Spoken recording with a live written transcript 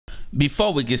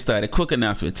Before we get started, quick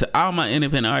announcement to all my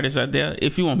independent artists out there.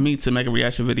 If you want me to make a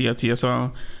reaction video to your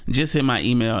song, just hit my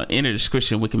email in the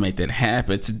description. We can make that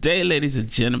happen. Today, ladies and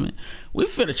gentlemen, we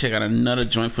finna check out another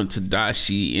joint from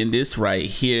Tadashi, and this right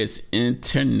here is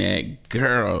Internet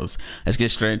Girls. Let's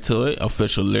get straight into it.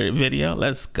 Official lyric video.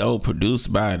 Let's go.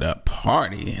 Produced by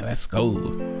thePxrty. Let's go. They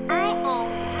don't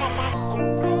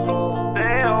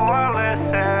want to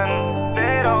listen.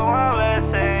 They don't want to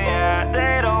listen. Yeah,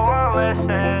 they don't want to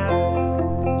listen.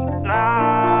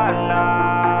 Nah, nah,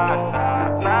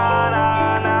 nah,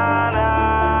 nah, nah,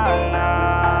 nah,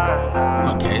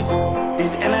 nah. Okay.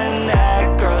 These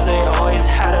internet girls, they always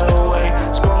had a way.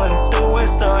 Scrolling through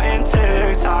Insta and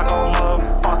TikTok all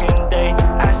motherfucking day.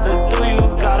 Asked her, do you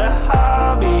got a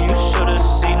hobby? You should've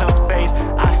seen her face.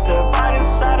 I stood right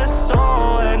inside her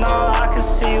soul, and all I could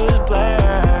see was blank.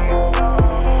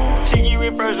 She keep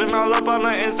refreshing all up on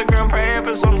her Instagram, praying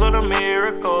for some sort of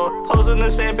miracle. Posting the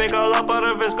same pic all up on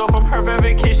her visco from her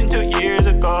vacation 2 years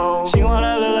ago. She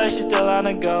wanna look like she's still on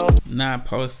the go. Not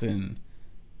posting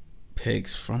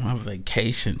pics from her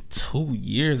vacation 2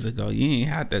 years ago. You ain't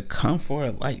had to come for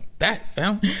it like that,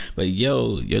 fam. But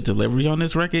yo, your delivery on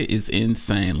this record is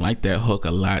insane. Like that hook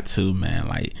a lot too, man.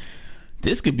 Like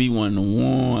this could be one of the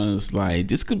ones. Like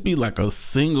this could be like a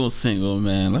single,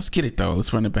 man. Let's get it though.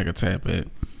 Let's run it back a tad bit.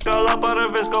 All up on her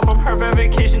visco from her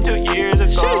vacation 2 years ago.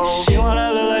 Sheesh. She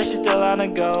wanna look like she's still on the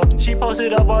go. She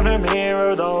posted up on her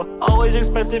mirror though, always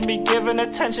expecting to be given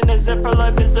attention as if her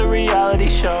life is a reality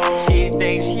show. She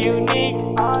thinks unique,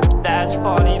 that's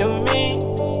funny to me.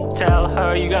 Tell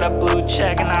her you got a blue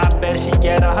check and I bet she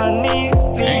get on her knees.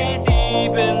 Knee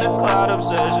deep in the cloud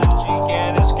obsession, she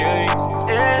can't escape.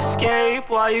 Escape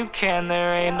while you can,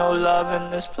 there ain't no love in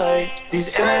this place. These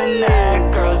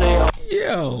internet girls, they all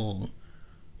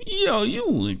Yo, you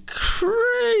went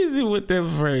crazy with that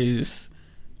phrase.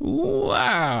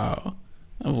 Wow.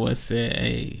 That boy said,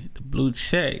 hey, the blue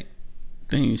check,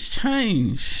 things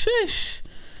change. Shish.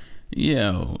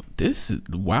 Yo, this is,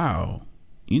 wow.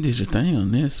 You did your thing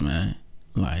on this, man.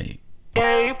 Like,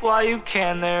 escape while you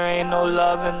can, there ain't no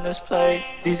love in this place.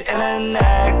 These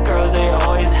internet girls, they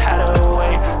always had a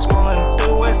way. Scrolling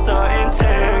through Insta and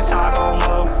TikTok all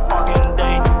motherfucking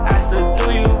day. Asked her,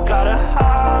 do you got a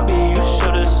hobby? You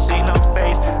should've seen her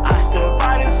face. I stood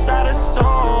right inside her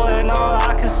soul, and all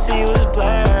I could see was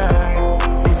blank.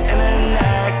 These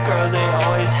internet girls, they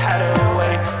always had a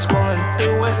way. Scrolling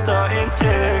through Insta and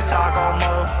TikTok all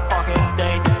motherfucking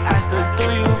day. Asked her,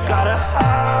 do you got a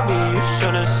hobby? You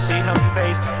should've seen her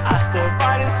face. I stood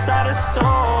right inside her soul,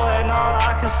 and all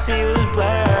I could see was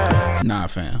blank. nah,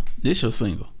 fam. This your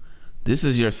single. This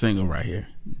is your single right here.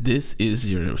 This is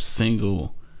your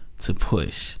single to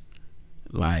push.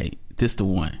 Like, this the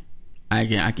one. I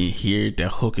can hear it. That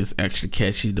hook is extra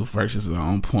catchy. The verses are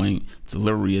on point.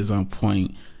 Delivery is on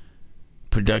point.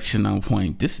 Production on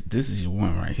point. This is your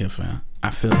one right here, fam.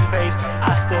 I feel it.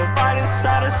 I stood right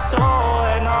inside her soul,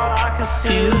 and all I could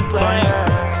see was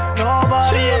blank.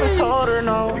 Nobody ever told her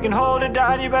no. If you can hold her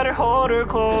down, you better hold her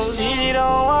close. She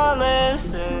don't want to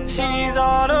listen. She's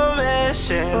on a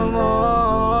mission for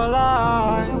more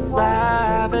life,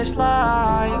 lavish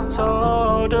life,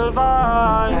 so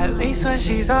divine. At least when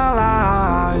she's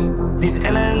online. These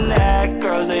internet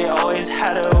girls, they always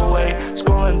had a way.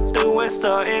 Scrolling through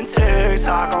Insta and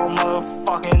TikTok all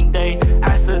motherfucking day.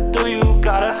 Asked her, do you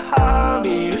got a hobby?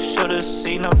 You should've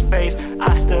seen her face.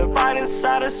 I stood right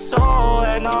inside her soul,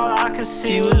 and all I could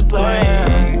see was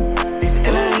blank. These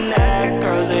internet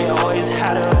girls, they always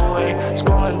had a way.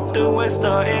 Scrolling through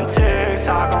Insta and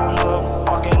TikTok all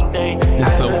motherfucking day.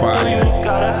 It's so fire. Do you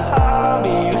got a hobby?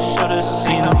 You should've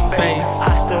seen her face. I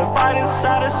stood right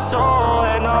inside her soul,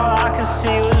 and all I could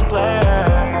see was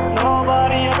blank.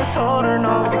 Nobody ever told her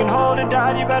no. If you can hold her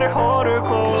down, you better hold her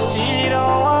close. She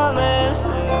don't want to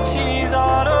listen. She's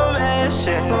on a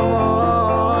mission for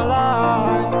more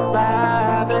life,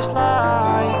 lavish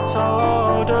life,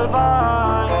 so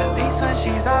divine. At least when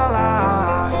she's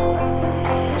online.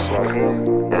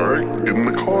 Alright, get in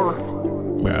the car.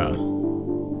 Bro,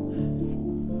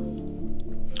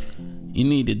 you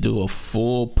need to do a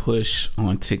full push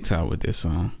on TikTok with this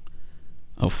song.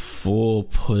 A full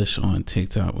push on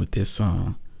TikTok with this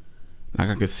song. Like,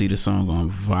 I could see the song going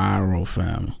viral,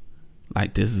 fam.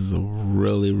 Like, this is a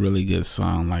really good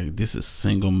song. Like, this is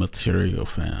single material,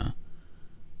 fam.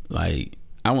 Like,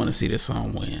 I want to see this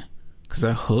song win, because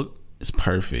that hook is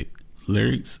perfect.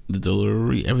 Lyrics, the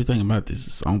delivery, everything about this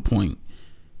is on point.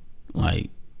 Like,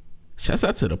 shouts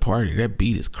out to thePxrty. That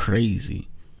beat is crazy.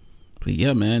 But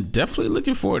yeah, man, definitely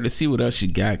looking forward to see what else you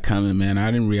got coming, man. I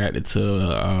didn't react to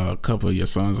a couple of your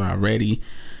songs already.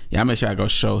 Y'all make sure I go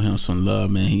show him some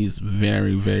love, man. He's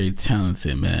very, very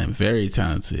talented, man. Very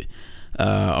talented.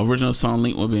 Original song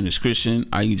link will be in the description.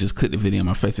 Or you just click the video on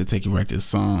my face to take you right to the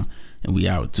song. And we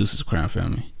out. Deuces, Crown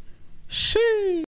Family. Sheesh.